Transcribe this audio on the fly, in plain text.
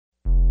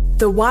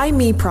The Why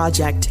Me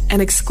Project,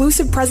 an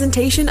exclusive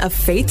presentation of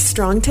Faith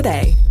Strong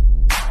Today.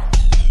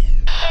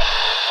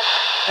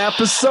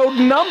 Episode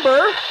number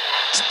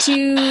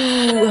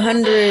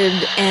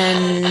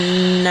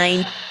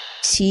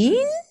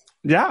 219?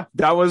 Yeah,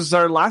 that was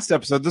our last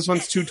episode. This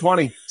one's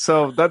 220.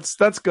 So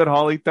that's good,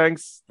 Holly.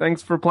 Thanks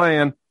for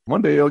playing.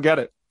 One day you'll get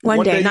it.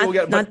 One day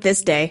not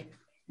this day.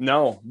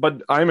 No,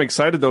 but I'm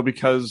excited though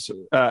because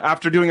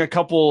after doing a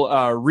couple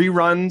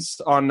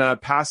reruns on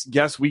past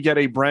guests, we get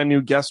a brand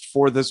new guest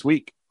for this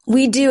week.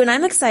 We do, and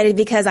I'm excited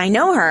because I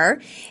know her,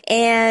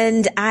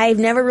 and I've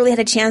never really had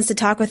a chance to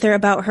talk with her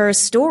about her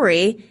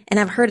story,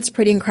 and I've heard it's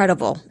pretty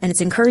incredible, and it's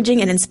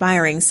encouraging and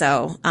inspiring,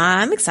 so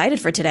I'm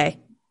excited for today.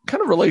 What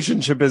kind of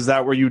relationship is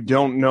that where you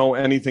don't know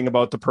anything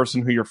about the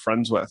person who you're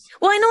friends with?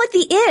 Well, I know like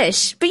the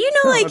ish, but you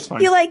know,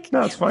 you're like...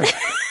 No, it's fine.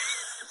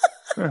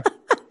 Yeah.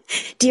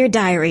 Dear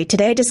Diary,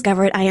 today I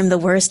discovered I am the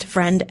worst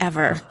friend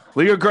ever.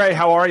 Leah Gray,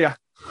 how are you?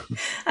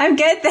 I'm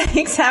good,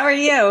 thanks. How are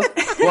you?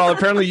 Well,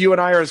 apparently you and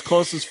I are as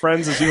close as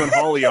friends as you and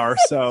Holly are,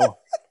 so.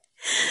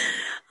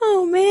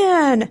 Oh,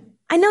 man.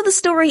 I know the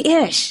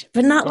story-ish,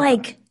 but not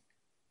like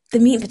the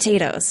meat and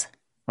potatoes.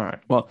 All right.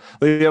 Well,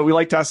 Leah, we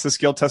like to ask the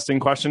skill testing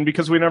question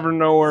because we never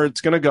know where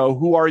it's going to go.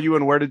 Who are you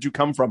and where did you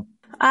come from?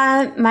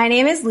 My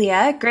name is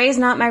Leah. Gray's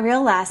not my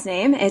real last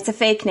name. It's a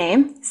fake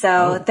name,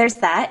 so there's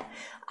that.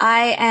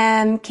 I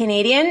am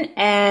Canadian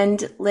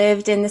and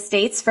lived in the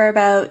States for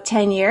about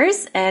 10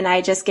 years, and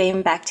I just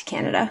came back to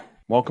Canada.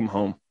 Welcome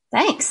home.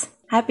 Thanks.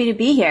 Happy to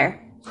be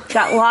here.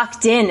 Got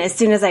locked in as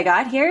soon as I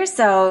got here,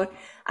 so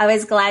I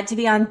was glad to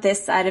be on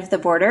this side of the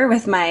border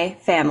with my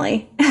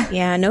family.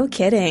 Yeah, no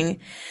kidding.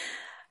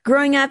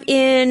 Growing up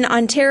in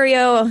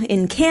Ontario,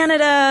 in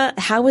Canada,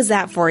 how was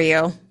that for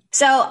you?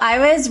 So I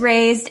was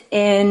raised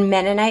in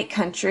Mennonite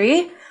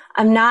country.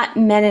 I'm not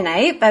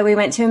Mennonite, but we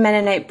went to a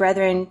Mennonite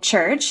Brethren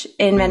church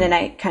in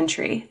Mennonite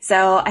country.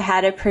 So I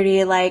had a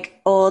pretty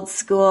old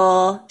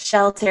school,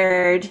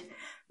 sheltered,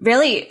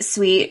 really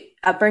sweet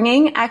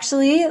upbringing,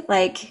 actually.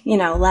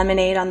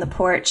 Lemonade on the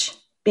porch,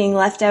 being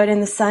left out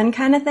in the sun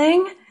kind of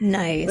thing.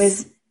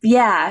 Nice.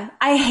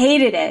 I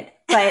hated it.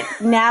 But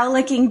now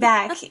looking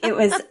back, it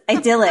was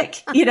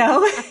idyllic, you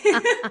know?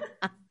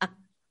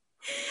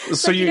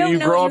 So you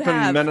grow up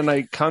in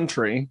Mennonite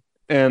country.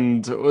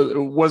 And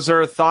was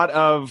there a thought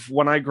of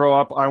when I grow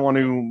up, I want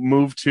to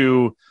move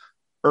to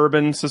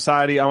urban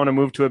society? I want to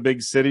move to a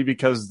big city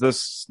because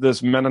this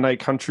Mennonite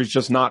country is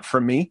just not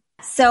for me?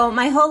 So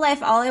my whole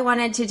life, all I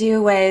wanted to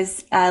do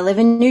was live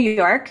in New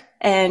York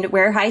and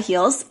wear high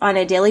heels on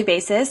a daily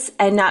basis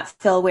and not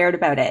feel weird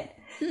about it.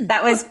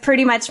 That was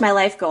pretty much my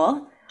life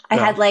goal. I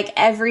had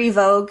every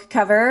Vogue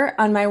cover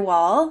on my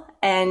wall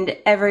and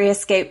every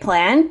escape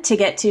plan to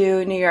get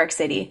to New York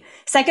City.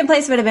 Second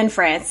place would have been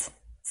France.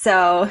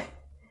 So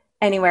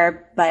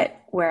anywhere but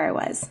where I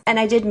was. And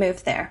I did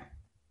move there.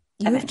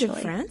 You moved to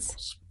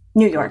France?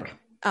 New York.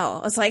 Oh,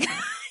 I was like,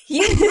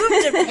 you moved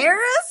to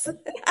Paris?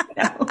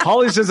 No.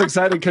 Holly's just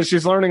excited because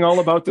she's learning all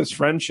about this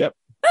friendship.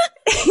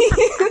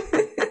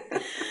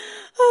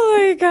 Oh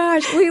my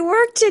gosh. We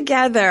worked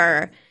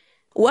together.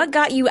 What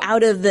got you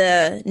out of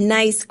the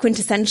nice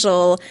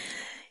quintessential,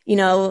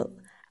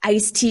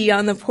 iced tea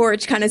on the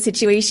porch kind of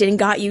situation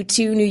got you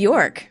to New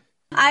York?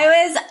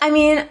 I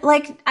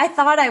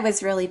thought I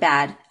was really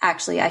bad,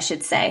 actually, I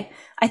should say.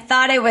 I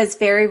thought I was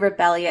very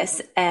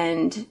rebellious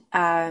and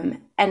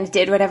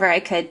did whatever I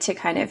could to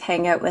kind of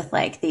hang out with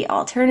the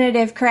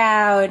alternative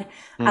crowd.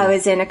 I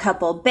was in a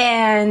couple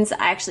bands.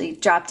 I actually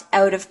dropped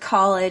out of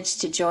college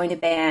to join a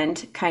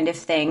band kind of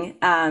thing.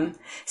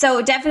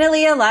 So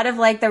definitely a lot of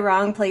the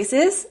wrong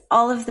places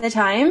all of the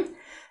time.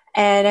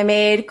 And I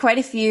made quite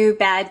a few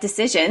bad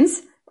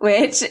decisions,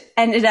 which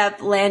ended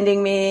up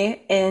landing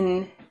me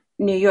in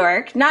New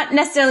York. Not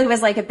necessarily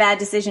was a bad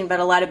decision, but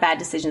a lot of bad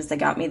decisions that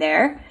got me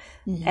there.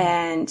 Mm-hmm.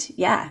 And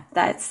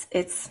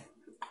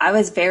I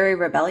was very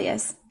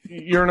rebellious.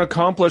 You're an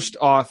accomplished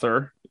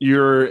author.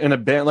 You're in a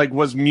band.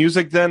 Was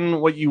music then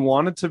what you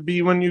wanted to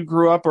be when you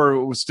grew up, or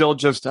it was still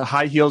just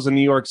high heels in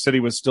New York City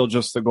was still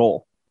just the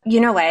goal? You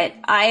know what?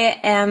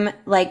 I am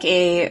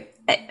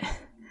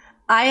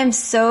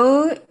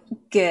so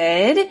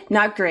good,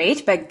 not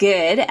great, but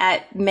good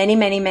at many,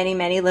 many, many,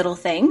 many little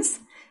things.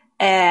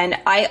 And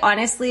I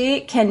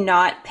honestly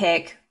cannot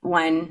pick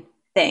one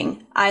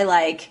thing. I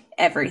like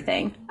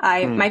everything.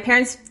 My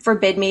parents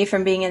forbid me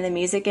from being in the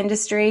music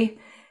industry,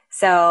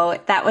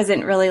 so that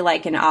wasn't really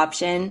an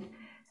option.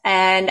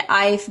 And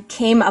I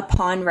came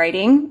upon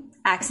writing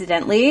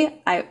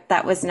accidentally.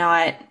 That was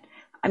not,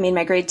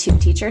 my grade 2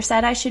 teacher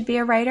said I should be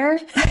a writer.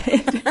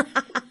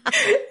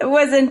 It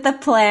wasn't the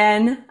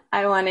plan.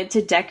 I wanted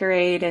to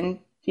decorate and,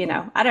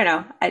 I don't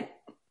know,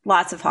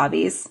 lots of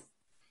hobbies.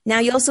 Now,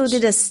 you also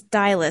did a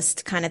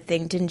stylist kind of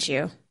thing, didn't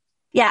you?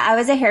 Yeah, I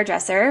was a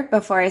hairdresser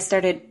before I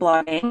started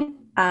blogging.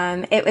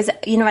 It was,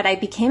 I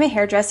became a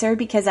hairdresser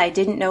because I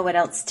didn't know what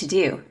else to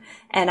do.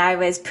 And I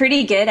was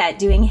pretty good at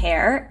doing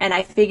hair, and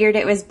I figured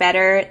it was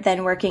better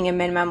than working a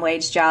minimum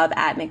wage job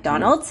at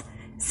McDonald's.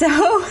 So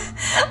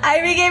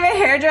I became a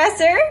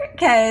hairdresser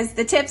because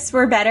the tips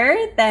were better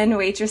than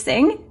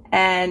waitressing.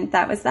 And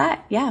that was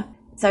that. Yeah.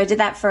 So I did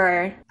that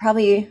for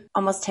probably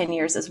almost 10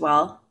 years as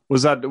well.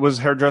 Was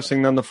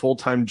hairdressing then the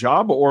full-time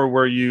job, or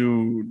were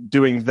you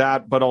doing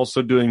that, but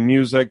also doing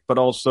music, but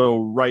also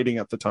writing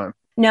at the time?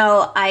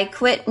 No, I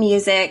quit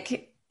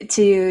music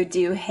to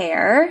do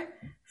hair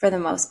for the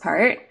most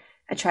part.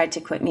 I tried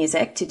to quit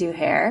music to do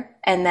hair.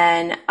 And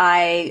then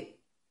I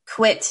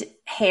quit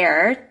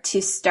hair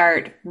to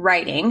start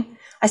writing.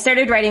 I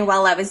started writing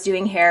while I was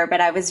doing hair,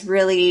 but I was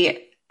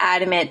really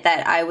adamant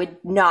that I would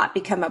not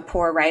become a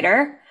poor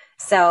writer.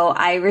 So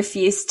I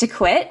refused to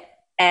quit.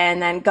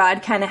 And then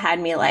God kind of had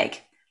me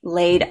like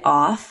laid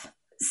off.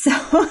 So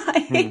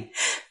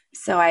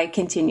I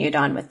continued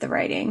on with the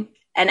writing.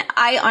 And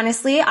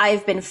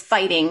I've been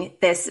fighting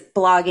this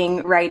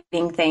blogging,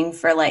 writing thing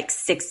for like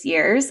 6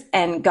 years,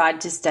 and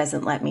God just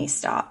doesn't let me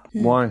stop.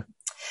 Why?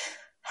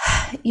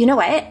 You know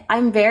what?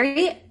 I'm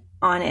very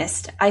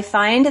honest. I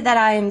find that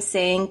I'm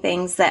saying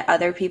things that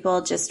other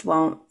people just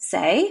won't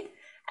say.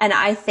 And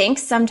I think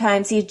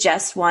sometimes he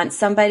just wants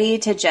somebody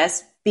to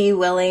just be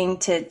willing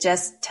to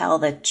just tell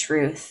the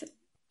truth.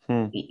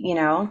 You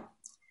know,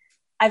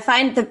 I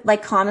find that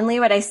like commonly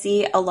what I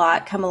see a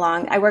lot come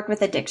along, I work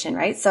with addiction,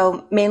 right?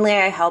 So mainly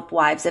I help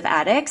wives of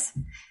addicts,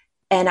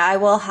 and I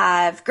will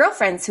have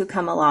girlfriends who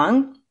come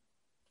along.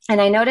 And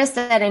I notice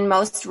that in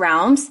most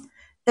realms,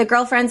 the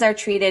girlfriends are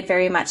treated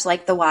very much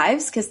like the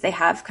wives because they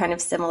have kind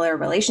of similar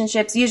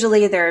relationships.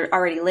 Usually they're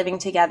already living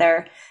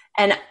together.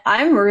 And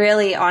I'm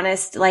really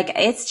honest, like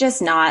it's just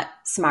not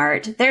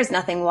smart. There's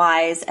nothing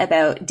wise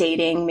about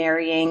dating,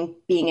 marrying,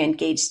 being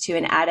engaged to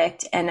an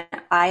addict. And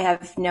I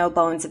have no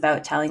bones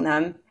about telling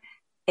them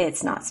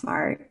it's not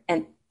smart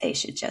and they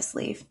should just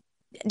leave.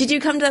 Did you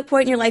come to that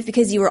point in your life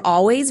because you were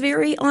always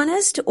very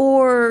honest,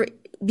 or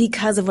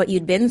because of what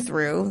you'd been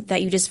through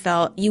that you just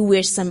felt you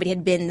wish somebody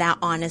had been that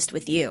honest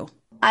with you?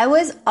 I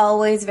was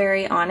always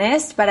very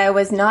honest, but I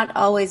was not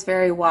always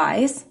very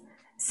wise.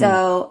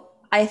 So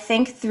I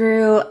think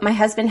my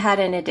husband had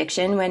an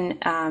addiction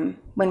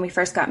when we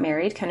first got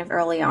married, kind of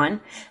early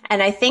on.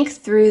 And I think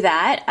through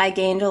that, I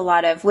gained a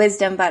lot of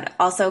wisdom, but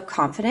also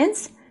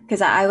confidence,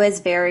 because I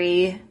was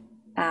very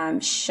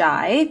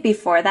shy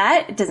before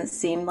that. It doesn't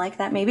seem like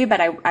that maybe,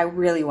 but I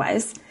really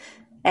was.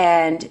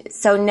 And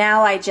so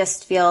now I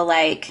just feel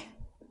like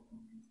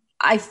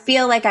I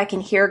can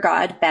hear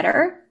God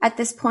better at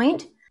this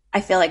point. I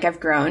feel like I've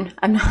grown.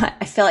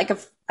 I feel like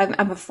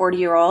I'm a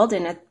 40-year-old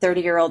in a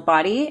 30-year-old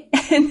body.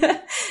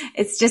 And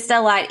it's just a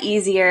lot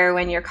easier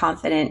when you're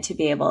confident to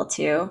be able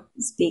to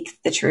speak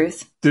the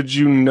truth. Did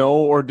you know,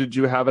 or did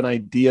you have an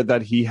idea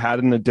that he had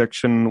an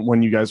addiction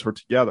when you guys were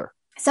together?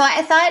 So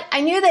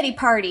I knew that he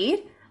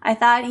partied. I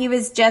thought he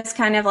was just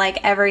kind of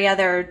like every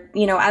other,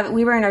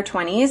 we were in our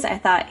 20s. I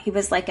thought he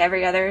was like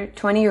every other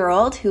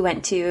 20-year-old who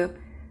went to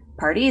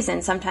parties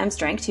and sometimes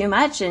drank too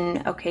much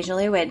and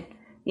occasionally would,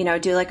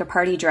 do like a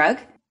party drug.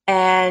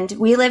 And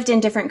we lived in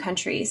different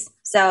countries.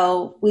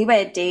 So we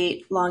would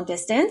date long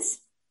distance,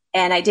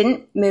 and I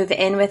didn't move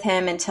in with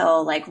him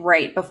until like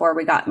right before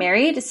we got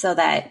married, so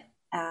that,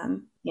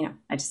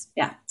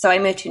 So I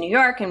moved to New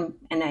York and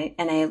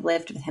I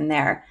lived with him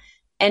there.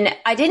 And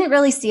I didn't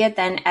really see it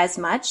then as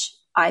much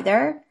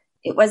either.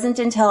 It wasn't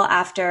until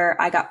after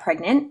I got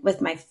pregnant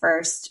with my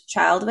first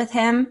child with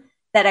him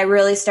that I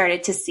really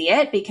started to see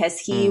it, because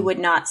he would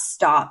not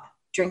stop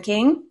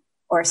drinking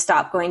or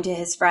stop going to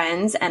his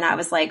friends. And I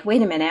was like,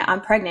 wait a minute, I'm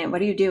pregnant. What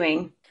are you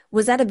doing?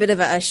 Was that a bit of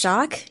a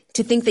shock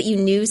to think that you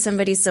knew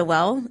somebody so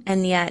well,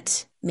 and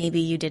yet maybe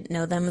you didn't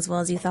know them as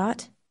well as you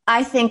thought?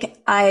 I think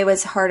I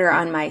was harder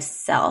on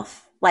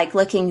myself. Like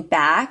looking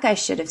back, I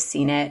should have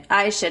seen it.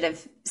 I should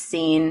have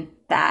seen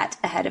that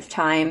ahead of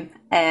time.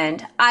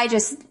 And I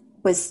just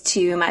was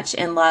too much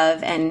in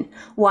love and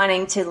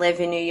wanting to live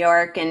in New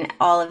York and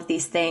all of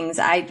these things.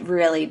 I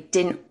really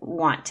didn't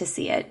want to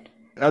see it.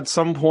 At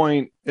some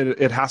point,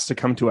 it has to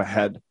come to a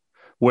head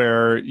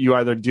where you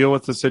either deal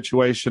with the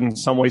situation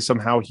some way,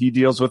 somehow he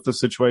deals with the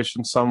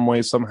situation some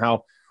way,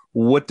 somehow.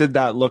 What did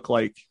that look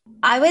like?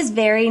 I was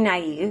very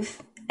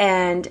naive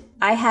and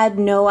I had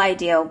no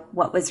idea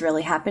what was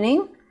really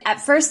happening.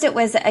 At first, it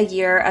was a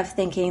year of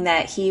thinking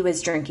that he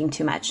was drinking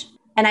too much.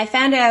 And I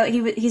found out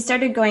he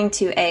started going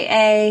to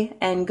AA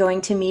and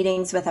going to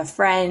meetings with a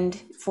friend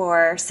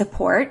for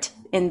support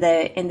in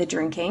the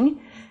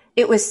drinking.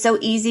 It was so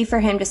easy for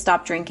him to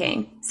stop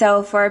drinking.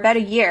 So for about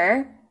a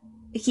year,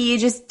 he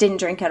just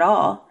didn't drink at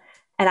all.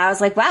 And I was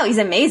like, wow, he's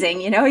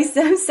amazing.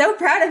 I'm so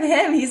proud of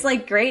him. He's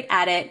like great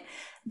at it.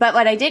 But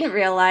what I didn't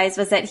realize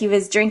was that he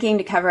was drinking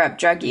to cover up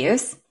drug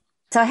use.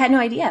 So I had no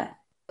idea.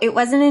 It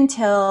wasn't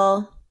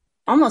until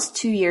almost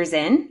 2 years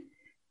in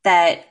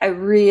that I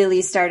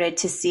really started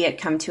to see it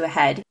come to a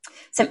head.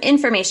 Some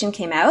information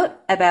came out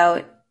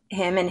about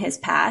him and his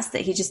past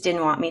that he just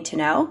didn't want me to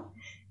know.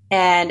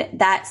 And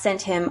that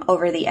sent him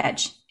over the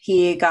edge.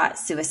 He got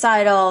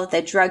suicidal.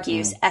 The drug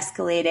use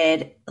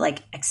escalated like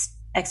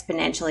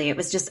exponentially. It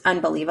was just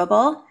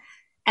unbelievable.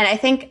 And I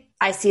think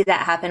I see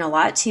that happen a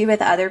lot too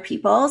with other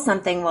people.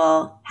 Something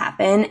will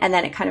happen and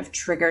then it kind of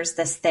triggers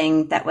this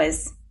thing that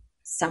was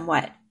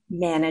somewhat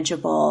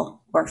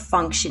manageable or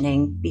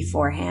functioning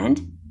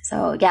beforehand.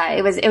 So yeah,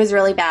 it was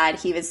really bad.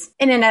 He was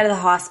in and out of the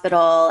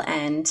hospital,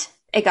 and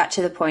it got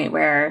to the point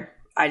where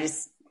I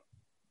just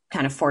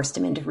kind of forced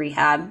him into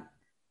rehab.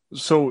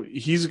 So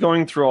he's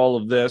going through all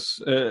of this.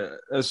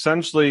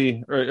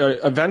 Essentially, or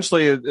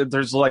eventually,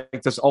 there's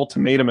like this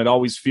ultimatum. It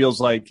always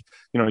feels like,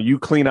 you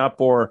clean up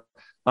or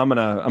I'm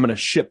gonna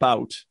ship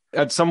out.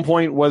 At some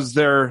point, was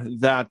there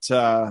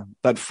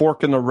that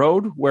fork in the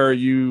road where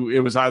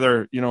it was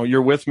either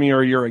you're with me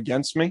or you're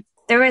against me?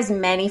 There was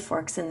many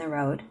forks in the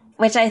road,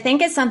 which I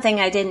think is something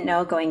I didn't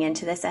know going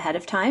into this ahead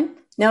of time.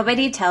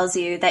 Nobody tells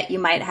you that you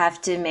might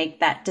have to make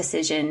that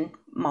decision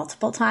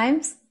multiple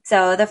times.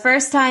 So the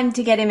first time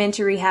to get him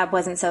into rehab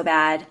wasn't so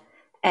bad.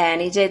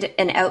 And he did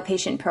an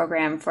outpatient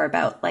program for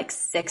about like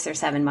 6 or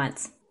 7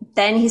 months.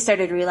 Then he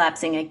started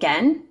relapsing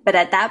again. But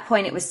at that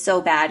point, it was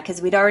so bad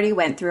because we'd already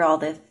went through all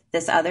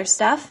this other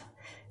stuff.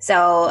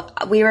 So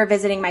we were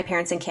visiting my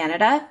parents in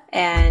Canada,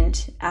 and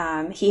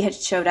he had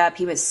showed up.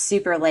 He was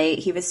super late.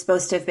 He was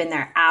supposed to have been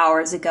there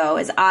hours ago.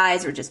 His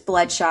eyes were just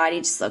bloodshot. He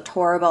just looked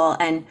horrible.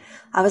 And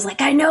I was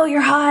like, I know you're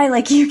high.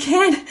 Like, you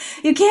can't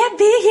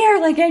be here.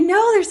 Like, I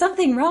know there's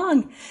something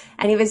wrong.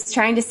 And he was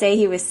trying to say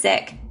he was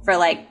sick for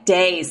like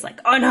days. Like,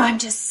 oh no, I'm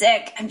just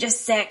sick. I'm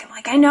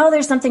like, I know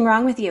there's something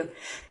wrong with you.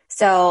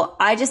 So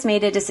I just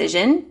made a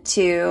decision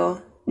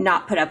to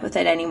not put up with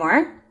it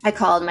anymore. I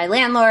called my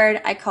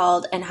landlord, I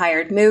called and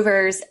hired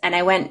movers, and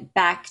I went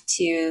back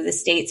to the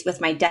States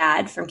with my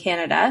dad from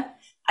Canada.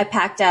 I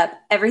packed up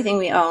everything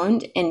we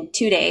owned in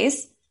 2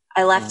 days.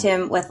 I left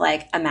him with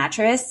like a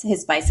mattress,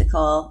 his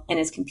bicycle, and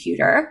his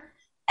computer,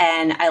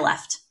 and I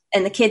left.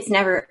 And the kids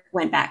never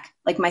went back.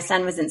 Like, my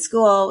son was in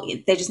school.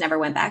 They just never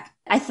went back.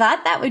 I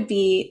thought that would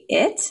be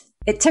it.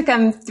 It took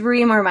him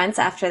 3 more months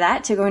after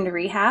that to go into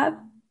rehab.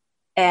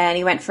 And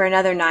he went for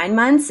another 9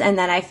 months. And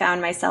then I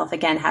found myself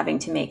again having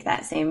to make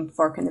that same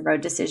fork in the road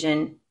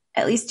decision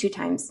at least 2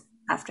 times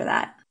after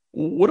that.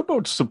 What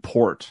about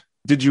support?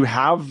 Did you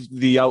have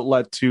the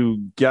outlet to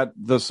get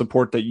the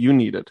support that you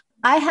needed?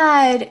 I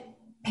had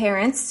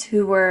parents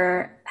who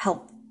were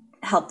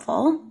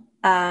helpful.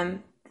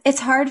 It's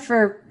hard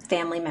for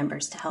family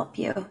members to help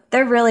you.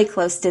 They're really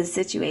close to the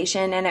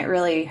situation and it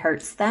really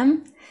hurts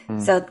them.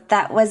 So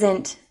that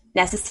wasn't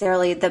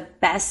necessarily the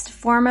best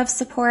form of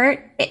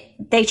support.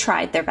 They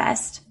tried their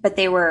best, but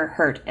they were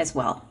hurt as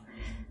well.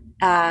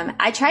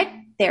 I tried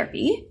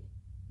therapy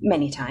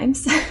many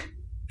times.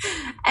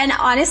 And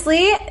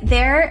honestly,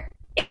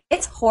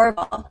 it's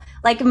horrible.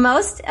 Like,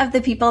 most of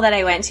the people that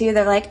I went to,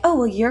 they're like, oh,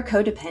 well, you're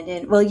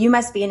codependent. Well, you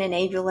must be an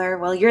enabler.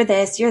 Well, you're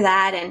this, you're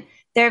that. And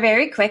they're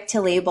very quick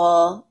to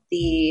label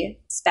the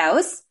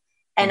spouse.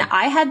 And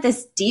I had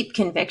this deep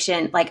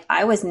conviction, like,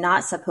 I was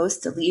not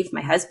supposed to leave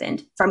my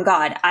husband from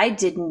God. I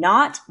did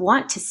not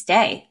want to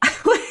stay. I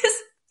was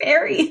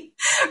very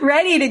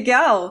ready to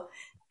go.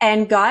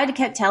 And God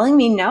kept telling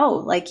me, no,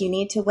 like, you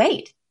need to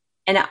wait.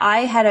 And I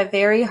had a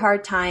very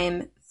hard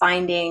time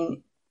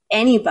finding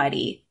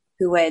anybody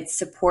who would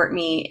support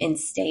me in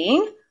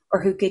staying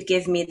or who could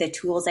give me the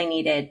tools I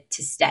needed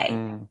to stay.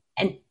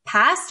 And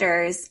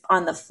pastors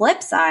on the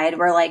flip side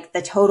were like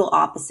the total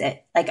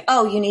opposite. Like,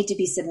 oh, you need to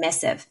be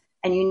submissive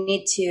and you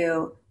need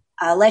to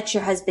let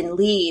your husband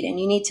lead and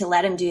you need to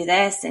let him do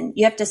this and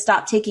you have to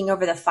stop taking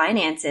over the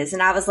finances.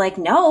 And I was like,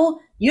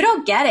 no, you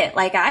don't get it.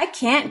 Like, I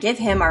can't give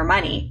him our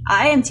money.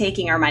 I am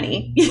taking our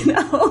money,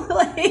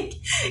 like,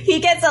 he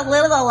gets a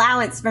little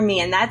allowance from me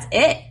and that's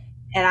it.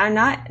 And I'm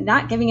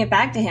not giving it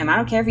back to him. I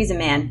don't care if he's a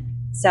man.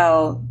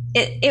 So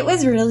it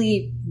was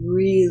really,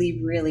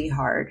 really, really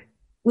hard.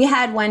 We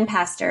had one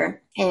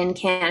pastor in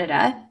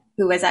Canada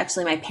who was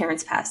actually my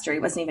parents' pastor. He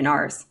wasn't even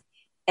ours.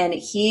 And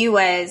he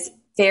was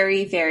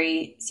very,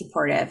 very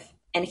supportive.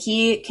 And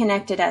he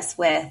connected us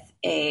with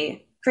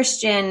a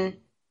Christian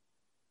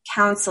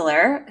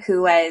counselor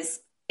who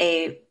was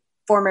a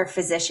former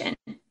physician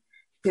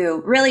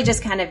who really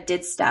just kind of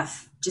did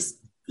stuff just,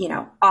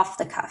 off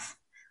the cuff.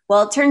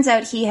 Well, it turns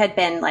out he had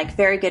been like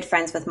very good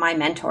friends with my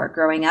mentor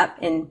growing up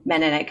in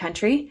Mennonite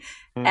country.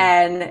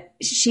 And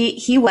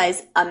he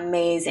was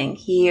amazing.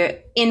 He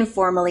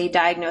informally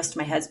diagnosed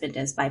my husband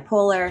as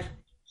bipolar.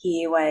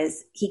 He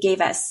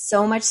gave us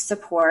so much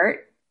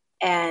support.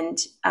 And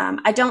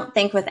I don't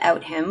think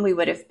without him, we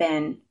would have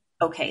been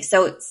okay.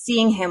 So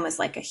seeing him was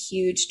like a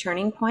huge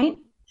turning point,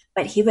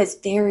 but he was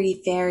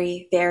very,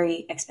 very,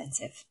 very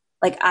expensive.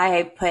 Like,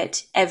 I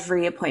put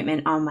every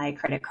appointment on my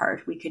credit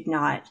card. We could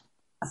not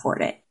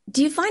afford it.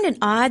 Do you find it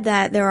odd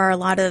that there are a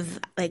lot of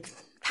like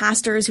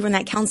pastors who are in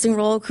that counseling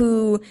role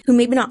who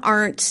maybe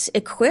aren't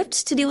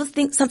equipped to deal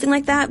with something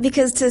like that?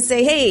 Because to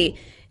say, hey,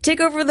 take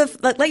over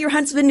let your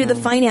husband do the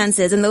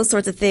finances and those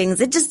sorts of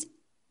things,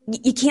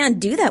 you can't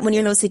do that when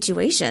you're in those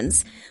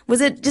situations. Was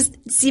it just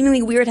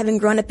seemingly weird having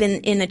grown up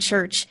in a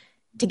church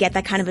to get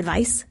that kind of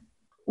advice?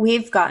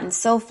 We've gotten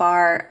so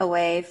far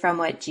away from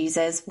what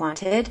Jesus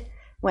wanted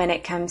when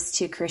it comes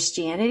to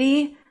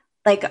Christianity.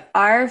 Like,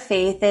 our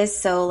faith is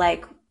so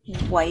like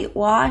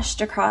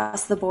whitewashed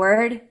across the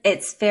board.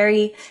 It's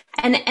very,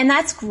 and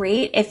that's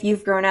great if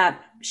you've grown up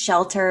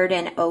sheltered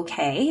and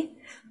okay.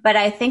 But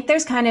I think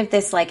there's kind of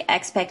this like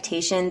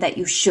expectation that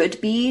you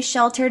should be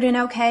sheltered and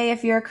okay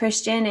if you're a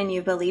Christian and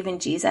you believe in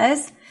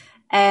Jesus.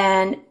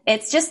 And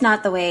it's just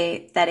not the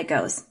way that it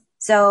goes.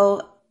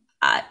 So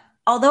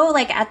although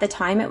like at the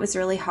time it was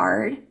really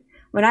hard,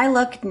 when I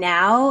look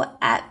now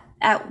at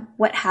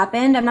what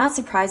happened, I'm not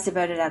surprised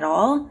about it at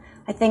all.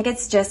 I think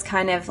it's just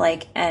kind of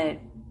like a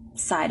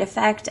side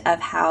effect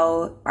of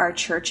how our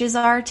churches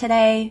are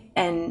today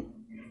and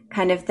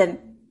kind of the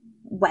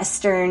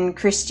Western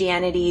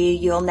Christianity,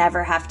 you'll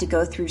never have to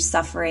go through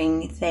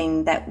suffering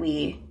thing that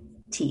we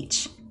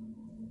teach.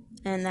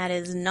 And that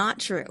is not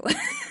true.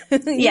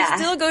 You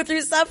still go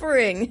through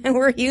suffering and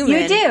we're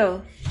human. You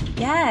do.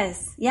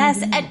 Yes.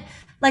 Mm-hmm. And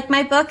like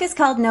my book is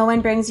called No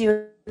One Brings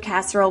You a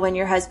Casserole When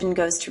Your Husband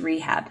Goes to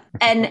Rehab.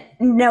 And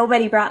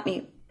nobody brought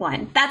me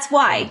one. That's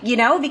why,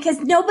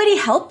 because nobody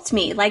helped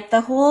me. Like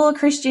the whole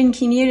Christian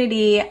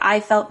community,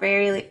 I felt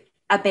very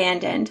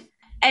abandoned.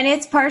 And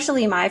it's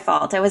partially my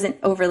fault. I wasn't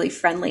overly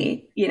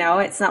friendly.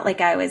 It's not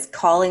like I was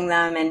calling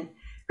them and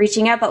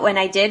reaching out. But when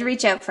I did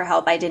reach out for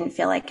help, I didn't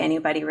feel like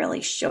anybody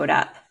really showed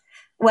up.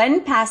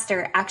 One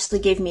pastor actually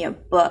gave me a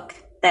book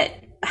that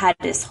had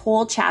this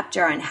whole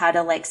chapter on how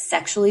to like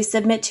sexually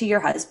submit to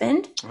your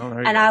husband.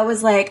 And I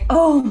was like,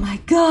 oh my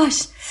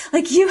gosh,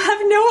 like you have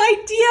no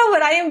idea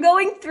what I am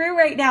going through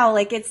right now.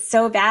 Like it's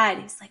so bad.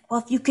 He's like,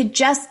 well, if you could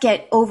just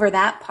get over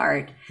that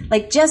part,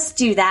 like just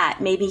do that,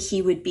 maybe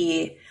he would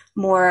be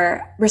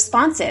more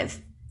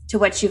responsive to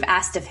what you've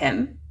asked of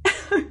him.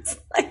 It's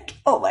like,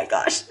 oh my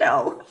gosh,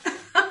 no.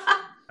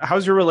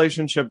 How's your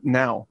relationship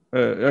now?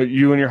 Are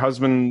you and your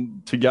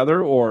husband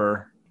together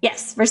or?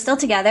 Yes, we're still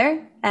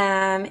together.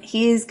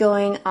 He's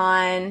going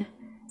on,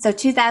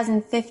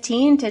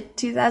 2015 to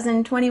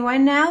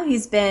 2021 now.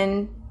 He's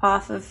been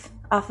off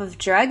of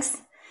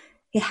drugs.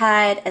 He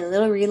had a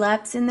little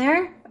relapse in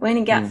there when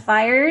he got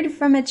fired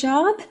from a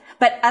job,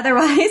 but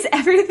otherwise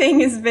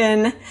everything has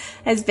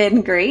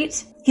been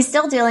great. He's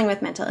still dealing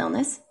with mental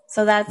illness,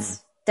 so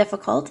that's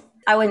difficult.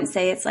 I wouldn't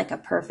say it's like a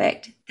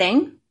perfect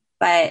thing,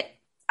 but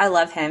I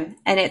love him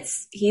and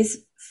he's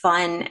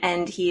fun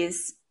and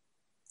he's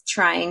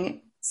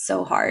trying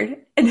so hard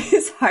and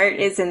his heart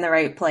is in the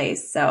right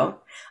place. So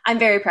I'm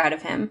very proud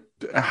of him.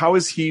 How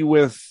is he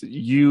with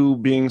you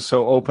being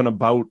so open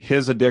about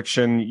his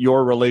addiction,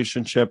 your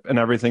relationship, and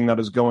everything that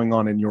is going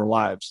on in your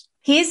lives?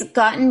 He's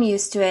gotten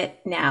used to it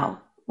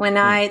now.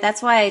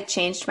 That's why I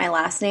changed my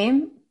last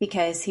name,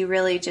 because he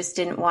really just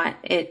didn't want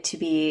it to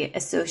be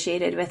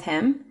associated with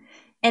him.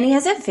 And he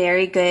has a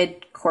very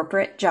good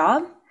corporate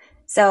job.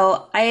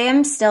 So I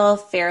am still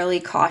fairly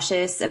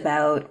cautious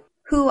about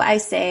who I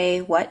say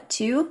what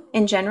to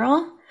in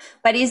general,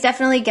 but he's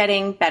definitely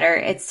getting better.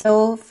 It's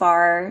so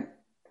far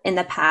in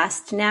the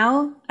past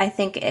now. I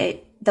think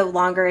the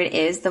longer it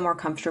is, the more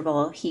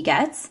comfortable he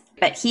gets,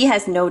 but he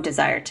has no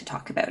desire to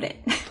talk about it.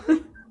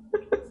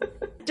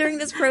 During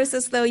this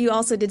process, though, you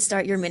also did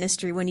start your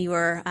ministry when you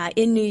were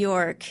in New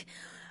York.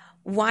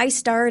 Why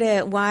start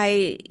it?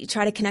 Why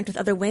try to connect with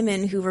other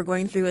women who were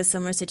going through a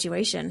similar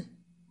situation?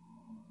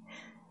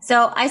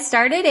 So I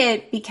started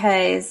it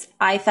because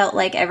I felt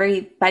like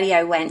everybody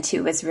I went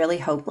to was really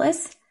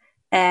hopeless.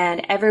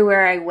 And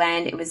everywhere I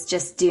went, it was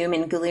just doom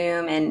and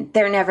gloom and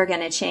they're never going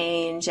to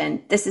change.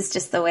 And this is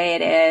just the way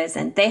it is.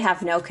 And they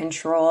have no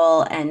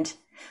control. And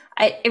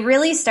I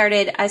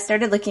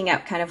started looking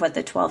at kind of what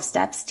the 12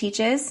 steps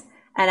teaches.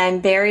 And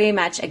I'm very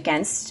much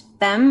against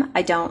them.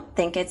 I don't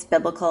think it's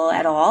biblical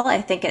at all.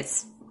 I think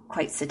it's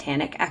quite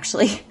satanic,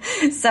 actually.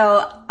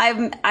 So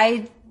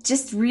I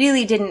just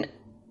really didn't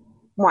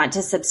want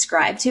to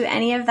subscribe to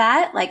any of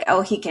that. Like,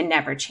 oh, he can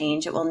never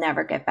change. It will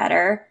never get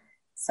better.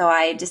 So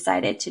I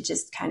decided to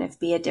just kind of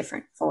be a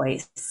different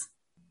voice.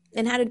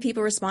 And how did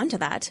people respond to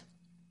that?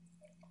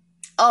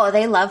 Oh,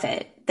 they love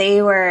it.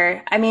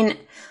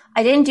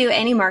 I didn't do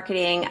any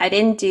marketing. I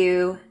didn't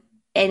do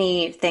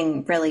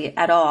anything really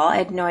at all. I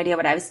had no idea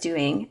what I was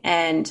doing.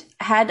 And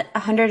I had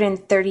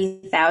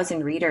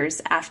 130,000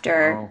 readers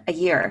after a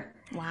year.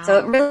 Wow. So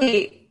it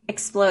really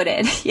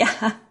exploded.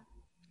 Yeah.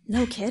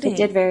 No kidding. It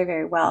did very,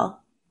 very well.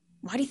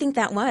 Why do you think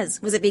that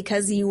was? Was it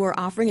because you were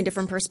offering a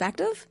different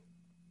perspective?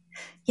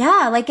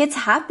 Yeah, like it's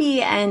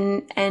happy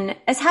and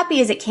as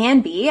happy as it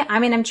can be. I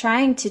mean, I'm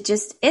trying to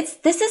this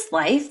is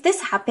life. This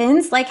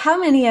happens. Like how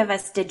many of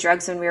us did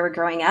drugs when we were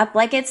growing up?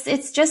 Like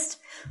it's just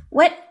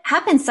what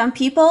happens. Some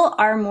people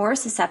are more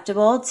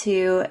susceptible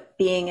to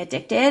being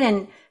addicted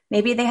and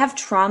maybe they have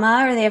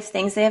trauma or they have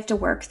things they have to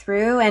work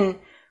through, and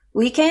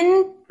we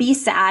can be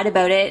sad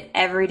about it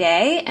every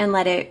day and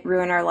let it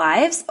ruin our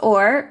lives,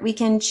 or we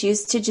can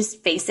choose to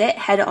just face it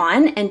head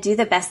on and do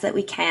the best that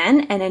we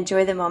can and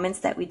enjoy the moments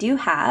that we do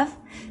have.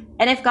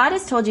 And if God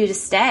has told you to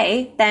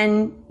stay,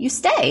 then you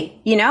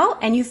stay,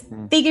 and you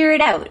figure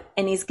it out,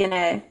 and he's going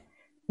to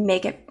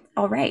make it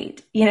all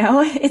right.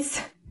 Yeah.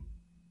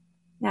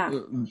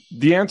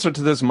 The answer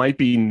to this might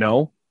be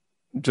no,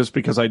 just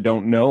because I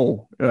don't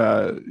know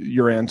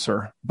your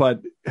answer.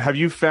 But have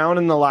you found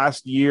in the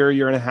last year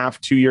and a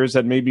half, 2 years,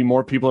 that maybe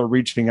more people are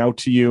reaching out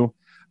to you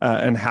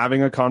and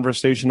having a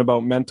conversation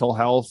about mental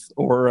health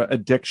or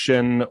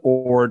addiction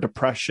or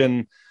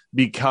depression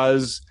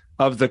because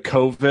of the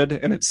COVID?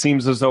 And it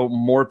seems as though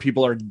more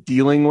people are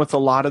dealing with a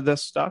lot of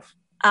this stuff.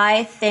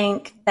 I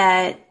think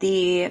that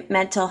the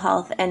mental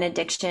health and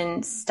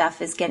addiction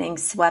stuff is getting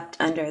swept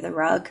under the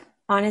rug,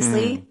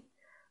 honestly.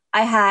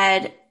 I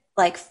had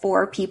like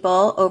 4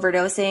 people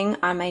overdosing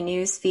on my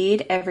news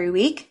feed every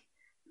week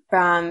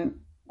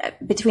from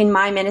between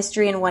my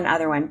ministry and one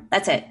other one.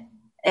 That's it.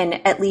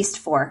 And at least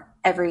 4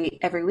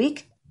 every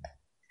week.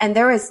 And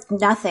there was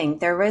nothing.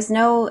 There was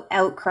no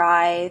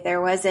outcry.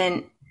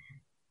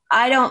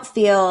 I don't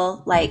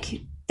feel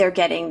like they're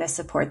getting the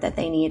support that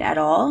they need at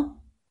all.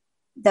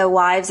 The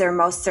wives are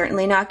most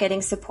certainly not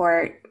getting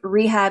support.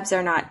 Rehabs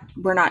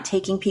we're not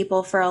taking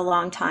people for a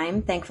long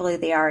time. Thankfully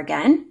they are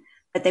again,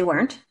 but they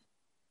weren't.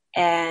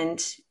 And,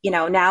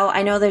 now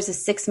I know there's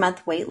a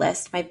 6-month wait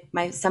list.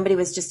 Somebody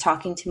was just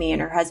talking to me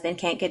and her husband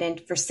can't get in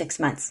for 6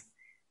 months.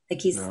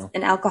 Like he's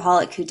an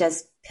alcoholic who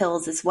does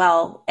pills as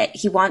well.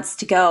 He wants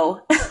to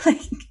go.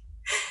 Like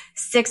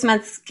 6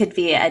 months could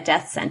be a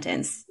death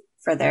sentence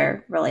for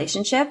their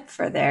relationship,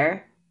 for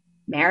their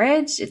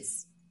marriage.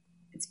 It's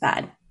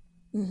bad.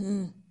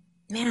 Mm-hmm.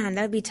 Man,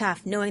 that would be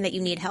tough knowing that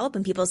you need help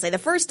and people say the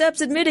first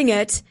step's admitting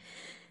it.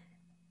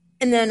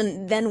 And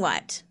then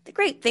what?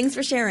 Great. Thanks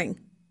for sharing.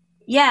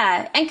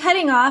 Yeah. And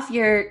cutting off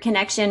your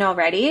connection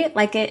already,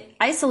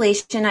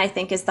 isolation, I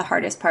think is the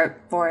hardest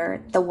part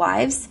for the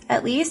wives,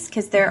 at least,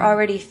 because they're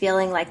already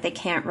feeling like they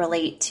can't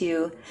relate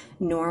to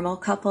normal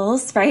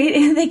couples,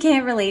 right? They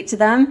can't relate to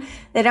them.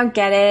 They don't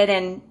get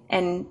it.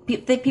 And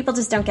people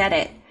just don't get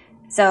it.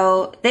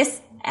 So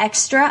this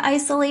extra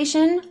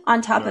isolation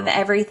on top of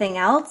everything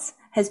else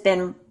has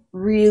been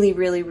really,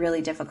 really,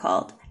 really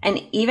difficult.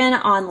 And even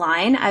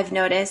online, I've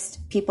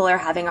noticed people are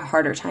having a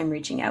harder time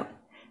reaching out.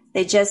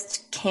 They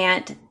just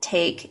can't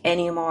take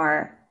any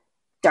more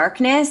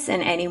darkness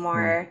and any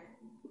more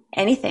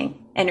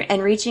anything.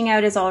 And reaching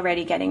out is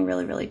already getting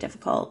really, really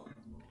difficult.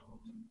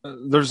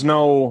 There's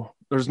no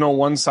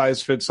one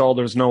size fits all.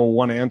 There's no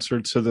one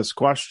answer to this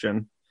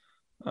question.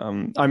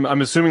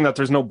 I'm assuming that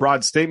there's no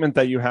broad statement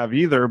that you have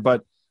either,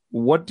 but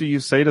what do you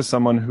say to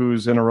someone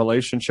who's in a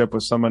relationship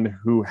with someone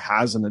who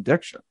has an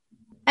addiction?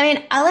 I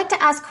mean, I like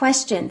to ask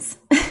questions.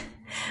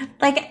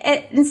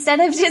 Instead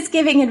of just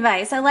giving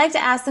advice, I like to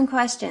ask them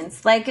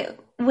questions. Like,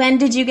 when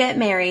did you get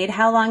married?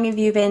 How long have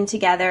you been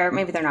together?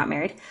 Maybe they're not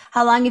married.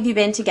 How long have you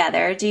been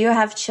together? Do you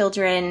have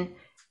children?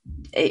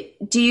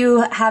 Do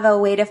you have a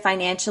way to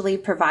financially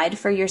provide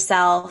for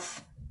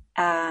yourself?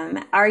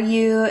 Are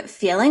you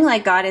feeling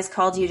like God has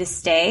called you to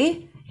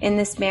stay in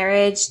this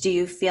marriage? Do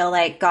you feel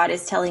like God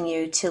is telling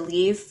you to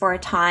leave for a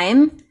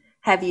time?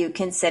 Have you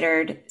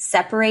considered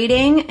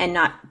separating, and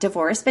not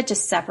divorce, but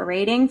just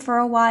separating for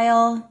a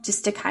while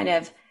just to kind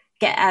of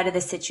get out of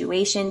the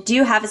situation? Do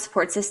you have a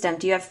support system?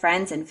 Do you have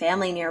friends and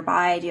family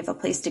nearby? Do you have a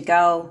place to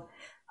go?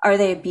 Are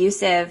they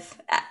abusive?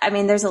 I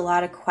mean, there's a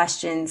lot of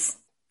questions.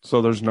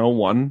 So there's no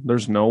one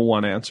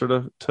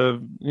answer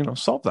to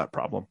solve that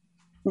problem.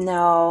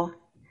 No,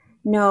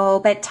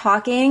 but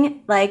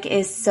talking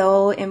is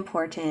so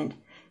important.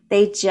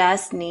 They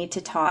just need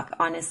to talk,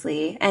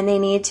 honestly. And they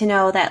need to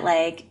know that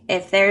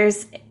if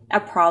there's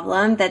a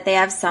problem, that they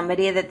have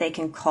somebody that they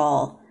can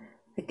call.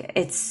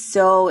 It's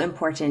so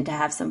important to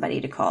have somebody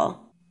to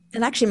call.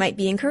 It actually might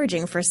be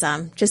encouraging for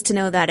some, just to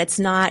know that it's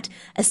not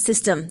a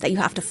system that you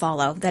have to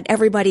follow, that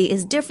everybody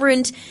is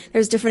different.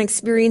 There's different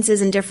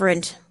experiences and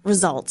different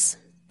results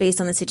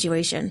based on the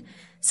situation.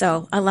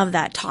 So I love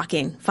that,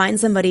 talking. Find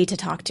somebody to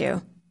talk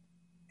to.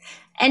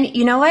 And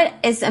you know what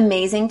is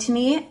amazing to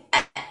me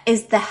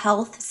is the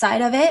health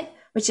side of it,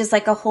 which is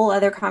a whole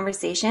other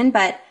conversation,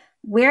 but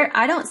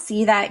I don't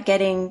see that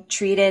getting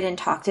treated and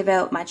talked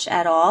about much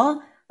at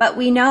all. But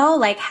we know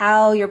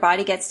how your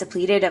body gets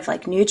depleted of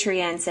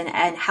nutrients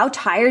and how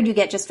tired you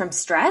get just from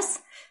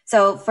stress.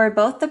 So for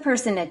both the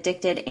person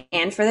addicted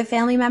and for the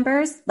family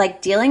members,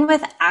 dealing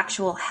with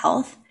actual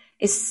health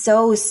is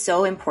so,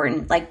 so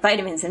important,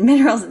 vitamins and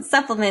minerals and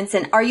supplements.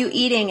 And are you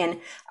eating, and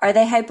are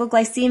they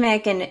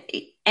hypoglycemic,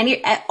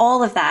 and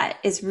all of that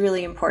is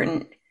really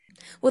important.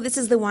 Well, this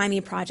is the Why Me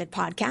Project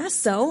podcast,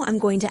 so I'm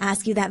going to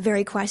ask you that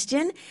very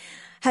question.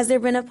 Has there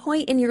been a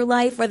point in your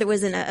life, whether it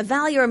was in a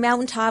valley or a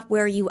mountaintop,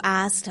 where you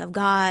asked of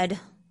God,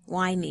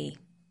 why me?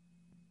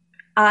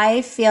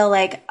 I feel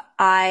like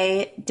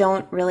I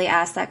don't really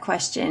ask that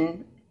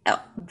question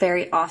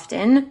very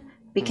often,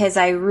 because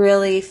I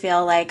really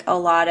feel like a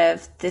lot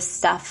of this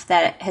stuff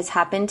that has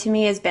happened to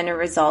me has been a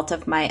result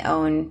of my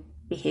own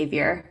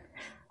behavior.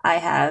 I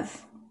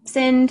have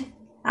sinned.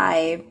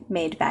 I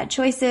made bad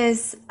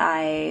choices.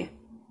 I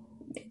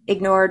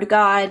ignored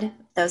God,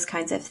 those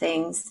kinds of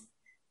things.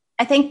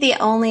 I think the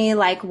only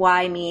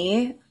why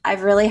me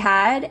I've really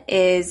had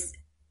is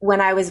when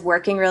I was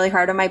working really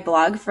hard on my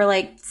blog for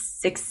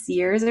 6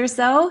 years or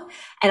so,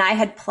 and I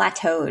had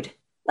plateaued,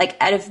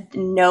 out of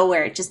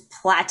nowhere, it just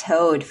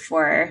plateaued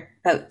for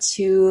about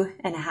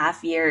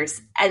 2.5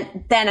 years.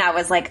 And then I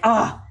was like,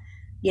 why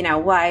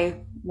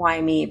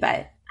me?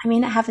 But I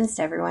mean, it happens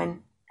to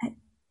everyone.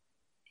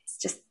 It's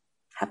just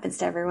happens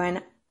to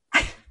everyone.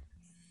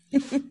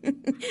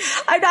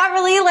 I'm not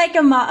really like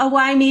a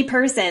why me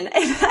person.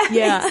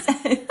 Yeah.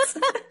 But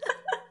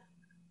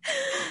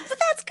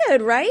that's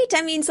good, right?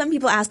 I mean, some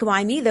people ask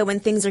why me though when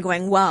things are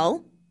going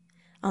well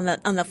on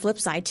the flip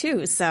side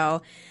too.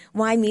 So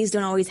why me's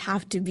don't always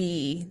have to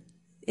be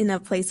in a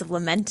place of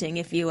lamenting,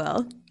 if you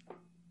will.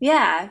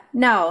 Yeah,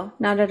 no,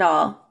 not at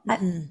all.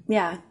 Mm-hmm.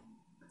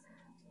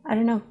 I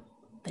don't know.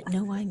 But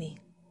no why me.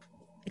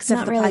 Except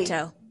Not for the really.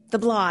 plateau. The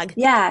blog.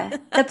 Yeah,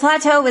 the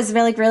plateau was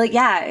really,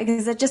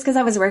 because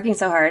I was working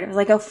so hard. I was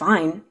like, oh,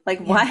 fine. Like,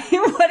 why?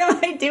 What am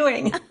I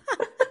doing?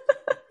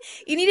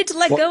 You needed to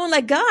let go and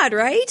let God,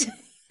 right?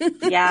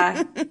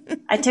 Yeah.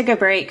 I took a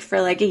break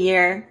for like a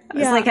year. I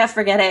was like,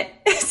 forget it.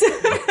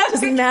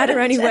 Doesn't matter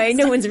anyway.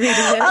 No one's reading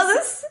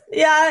this.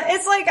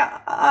 It's like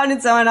on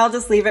its own. I'll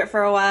just leave it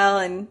for a while.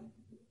 And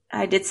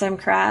I did some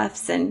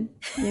crafts and,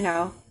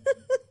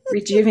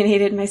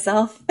 rejuvenated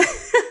myself.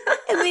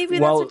 And maybe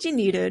that's what you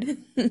needed.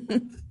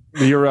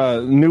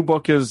 Your new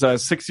book is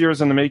 6 years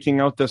in the making,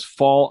 out this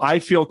fall. I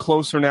feel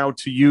closer now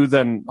to you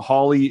than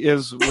Holly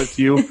is with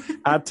you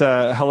at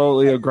Hello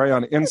Leah Gray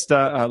on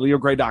Insta,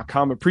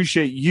 leahgray.com.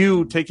 Appreciate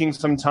you taking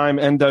some time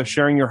and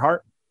sharing your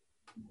heart.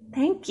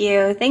 Thank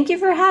you. Thank you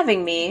for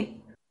having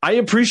me. I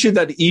appreciate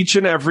that each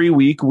and every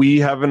week we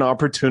have an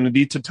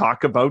opportunity to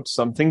talk about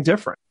something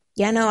different.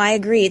 Yeah, no, I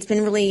agree. It's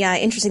been really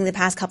interesting the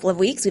past couple of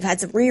weeks. We've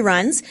had some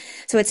reruns,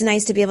 so it's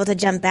nice to be able to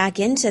jump back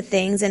into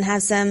things and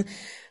have some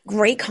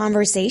great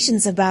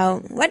conversations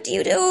about what do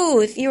you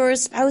do if your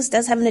spouse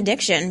does have an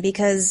addiction?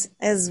 Because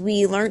as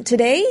we learned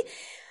today,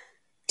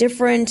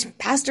 different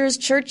pastors,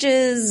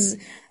 churches,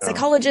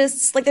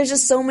 psychologists, like there's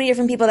just so many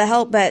different people to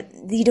help, but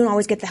you don't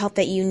always get the help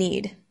that you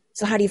need.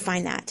 So how do you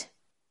find that?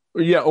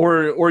 Yeah,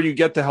 or you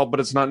get the help, but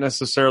it's not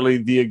necessarily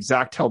the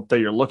exact help that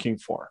you're looking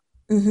for.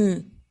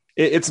 Mm-hmm.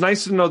 It's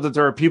nice to know that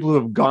there are people who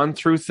have gone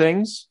through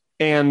things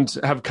and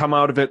have come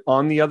out of it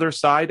on the other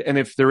side. And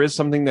if there is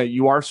something that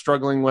you are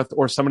struggling with,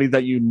 or somebody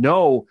that you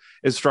know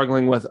is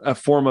struggling with a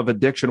form of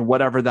addiction,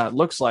 whatever that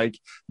looks like,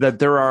 that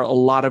there are a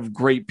lot of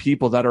great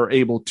people that are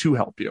able to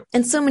help you.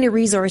 And so many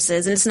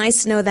resources. And it's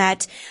nice to know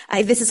that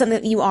this is something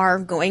that you are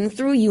going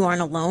through. You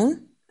aren't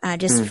alone.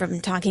 Just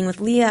from talking with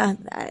Leah,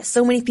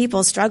 so many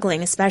people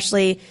struggling,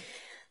 especially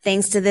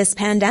thanks to this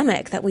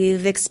pandemic that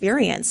we've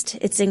experienced.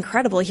 It's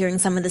incredible hearing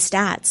some of the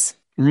stats.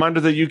 Reminder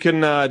that you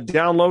can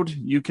download,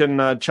 you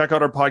can check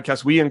out our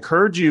podcast. We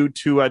encourage you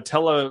to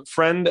tell a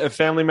friend, a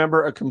family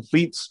member, a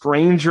complete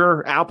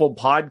stranger, Apple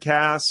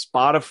Podcasts,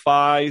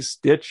 Spotify,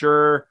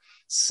 Stitcher,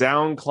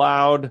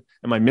 SoundCloud.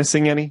 Am I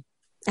missing any?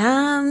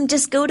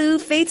 Just go to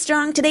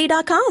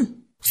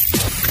faithstrongtoday.com.